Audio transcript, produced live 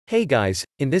Hey guys,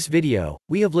 in this video,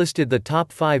 we have listed the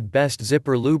top 5 best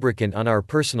zipper lubricant on our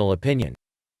personal opinion.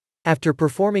 After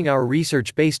performing our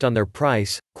research based on their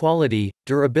price, quality,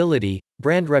 durability,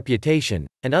 brand reputation,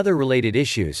 and other related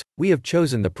issues, we have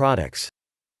chosen the products.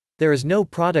 There is no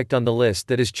product on the list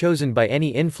that is chosen by any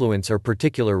influence or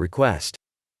particular request.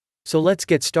 So let's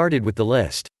get started with the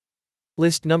list.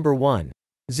 List number 1.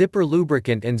 Zipper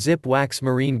Lubricant and Zip Wax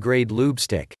Marine Grade Lube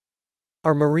Stick.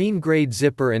 Our marine-grade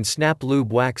zipper and snap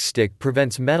lube wax stick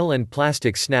prevents metal and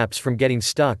plastic snaps from getting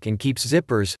stuck and keeps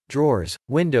zippers, drawers,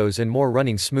 windows and more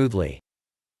running smoothly.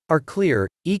 Our clear,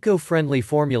 eco-friendly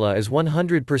formula is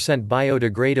 100%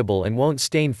 biodegradable and won't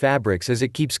stain fabrics as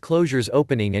it keeps closures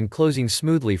opening and closing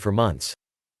smoothly for months.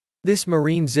 This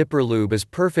marine zipper lube is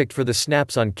perfect for the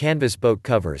snaps on canvas boat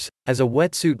covers, as a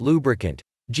wetsuit lubricant,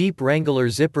 Jeep Wrangler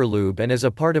zipper lube and as a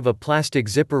part of a plastic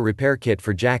zipper repair kit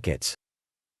for jackets.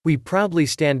 We proudly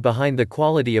stand behind the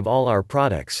quality of all our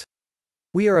products.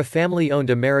 We are a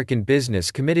family-owned American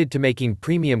business committed to making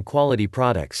premium quality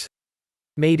products.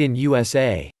 Made in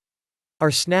USA.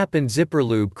 Our snap and zipper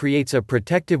lube creates a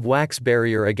protective wax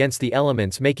barrier against the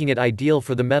elements, making it ideal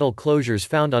for the metal closures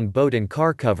found on boat and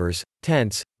car covers,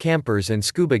 tents, campers and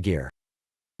scuba gear.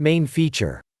 Main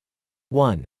feature.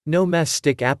 1. No mess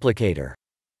stick applicator.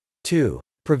 2.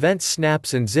 Prevents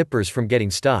snaps and zippers from getting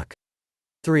stuck.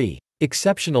 3.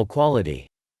 Exceptional quality.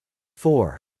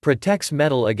 4. Protects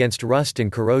metal against rust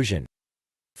and corrosion.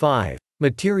 5.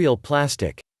 Material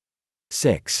plastic.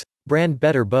 6. Brand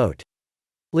better boat.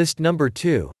 List number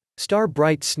 2. Star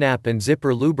BRITE Snap and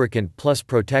Zipper Lubricant Plus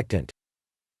Protectant.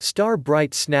 Star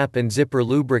BRITE Snap and Zipper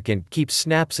Lubricant keeps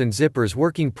snaps and zippers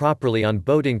working properly on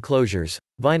boat enclosures,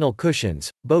 vinyl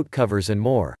cushions, boat covers and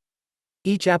more.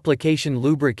 Each application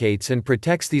lubricates and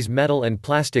protects these metal and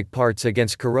plastic parts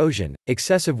against corrosion,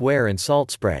 excessive wear and salt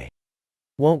spray.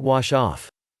 Won't wash off.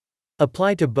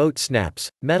 Apply to boat snaps,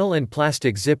 metal and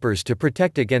plastic zippers to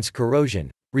protect against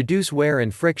corrosion, reduce wear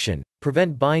and friction,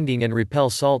 prevent binding and repel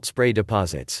salt spray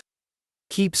deposits.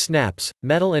 Keep snaps,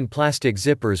 metal and plastic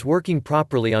zippers working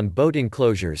properly on boat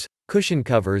enclosures, cushion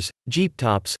covers, Jeep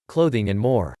tops, clothing and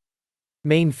more.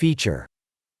 Main feature.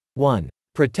 1.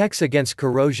 Protects against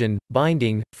corrosion,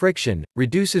 binding, friction,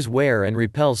 reduces wear and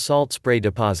repels salt spray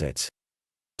deposits.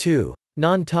 2.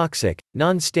 Non-toxic,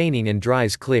 non-staining and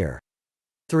dries clear.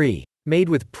 3. Made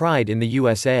with pride in the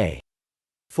USA.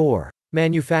 4.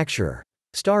 Manufacturer.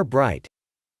 Star BRITE.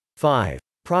 5.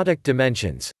 Product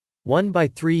dimensions. 1 by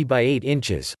 3 by 8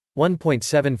 inches,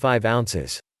 1.75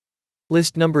 ounces.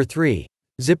 List number 3.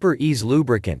 Zipper Ease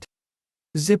Lubricant.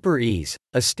 Zipper Ease,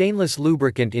 a stainless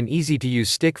lubricant in easy-to-use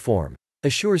stick form,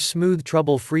 assures smooth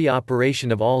trouble-free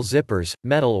operation of all zippers,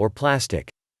 metal or plastic.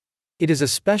 It is a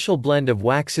special blend of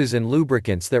waxes and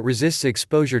lubricants that resists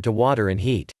exposure to water and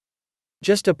heat.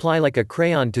 Just apply like a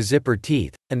crayon to zipper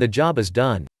teeth, and the job is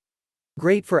done.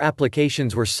 Great for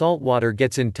applications where salt water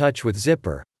gets in touch with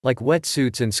zipper, like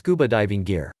wetsuits and scuba diving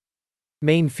gear.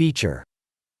 Main feature.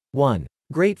 1.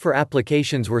 Great for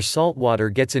applications where salt water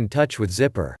gets in touch with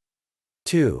zipper.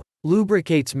 2.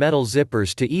 Lubricates metal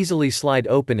zippers to easily slide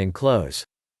open and close.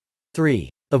 3.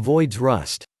 Avoids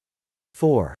rust.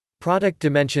 4. Product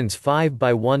dimensions 5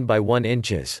 by 1 by 1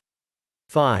 inches.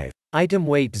 5. Item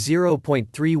weight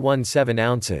 0.317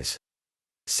 ounces.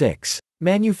 6.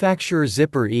 Manufacturer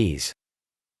Zipper Ease.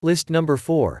 List number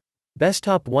 4.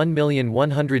 Bestop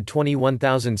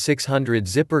 1,121,600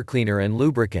 Zipper Cleaner and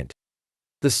Lubricant.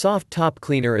 The soft top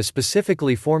cleaner is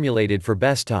specifically formulated for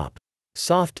Bestop.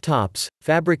 Soft tops,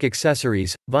 fabric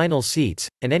accessories, vinyl seats,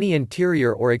 and any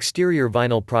interior or exterior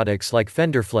vinyl products like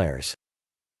fender flares.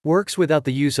 Works without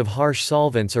the use of harsh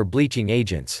solvents or bleaching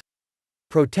agents.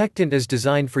 Protectant is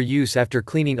designed for use after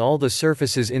cleaning all the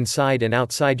surfaces inside and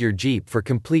outside your Jeep for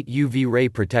complete UV ray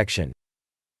protection.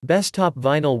 Bestop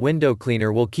Vinyl Window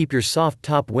Cleaner will keep your soft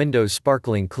top windows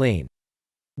sparkling clean.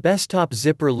 Bestop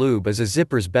Zipper Lube is a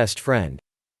zipper's best friend.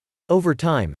 Over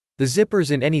time, the zippers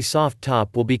in any soft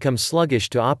top will become sluggish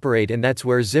to operate, and that's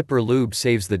where Zipper Lube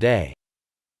saves the day.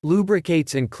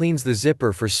 Lubricates and cleans the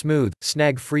zipper for smooth,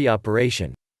 snag-free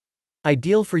operation.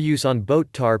 Ideal for use on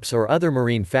boat tarps or other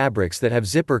marine fabrics that have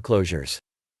zipper closures.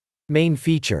 Main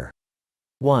feature.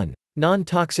 1.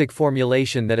 Non-toxic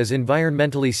formulation that is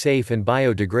environmentally safe and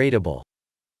biodegradable.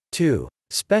 2.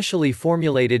 Specially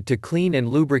formulated to clean and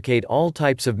lubricate all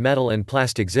types of metal and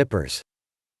plastic zippers.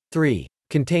 3.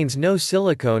 Contains no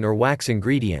silicone or wax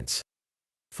ingredients.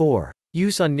 4.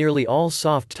 Use on nearly all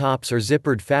soft tops or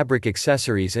zippered fabric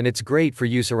accessories, and it's great for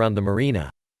use around the marina.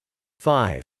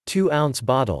 5. 2-ounce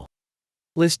bottle.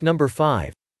 List number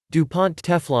 5. Dupont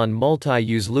Teflon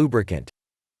Multi-Use Lubricant.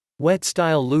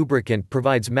 Wet-style lubricant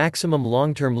provides maximum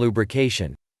long-term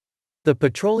lubrication. The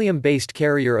petroleum-based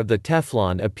carrier of the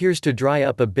Teflon appears to dry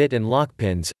up a bit and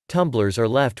lockpins, tumblers are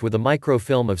left with a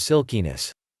microfilm of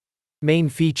silkiness. Main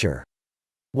feature.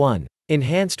 1.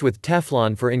 Enhanced with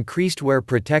Teflon for increased wear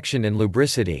protection and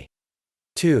lubricity.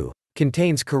 2.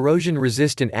 Contains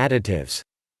corrosion-resistant additives.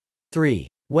 3.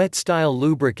 Wet-style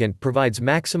lubricant provides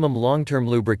maximum long-term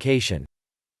lubrication.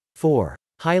 4.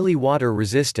 Highly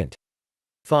water-resistant.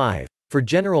 5. For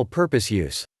general purpose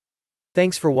use.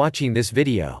 Thanks for watching this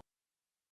video.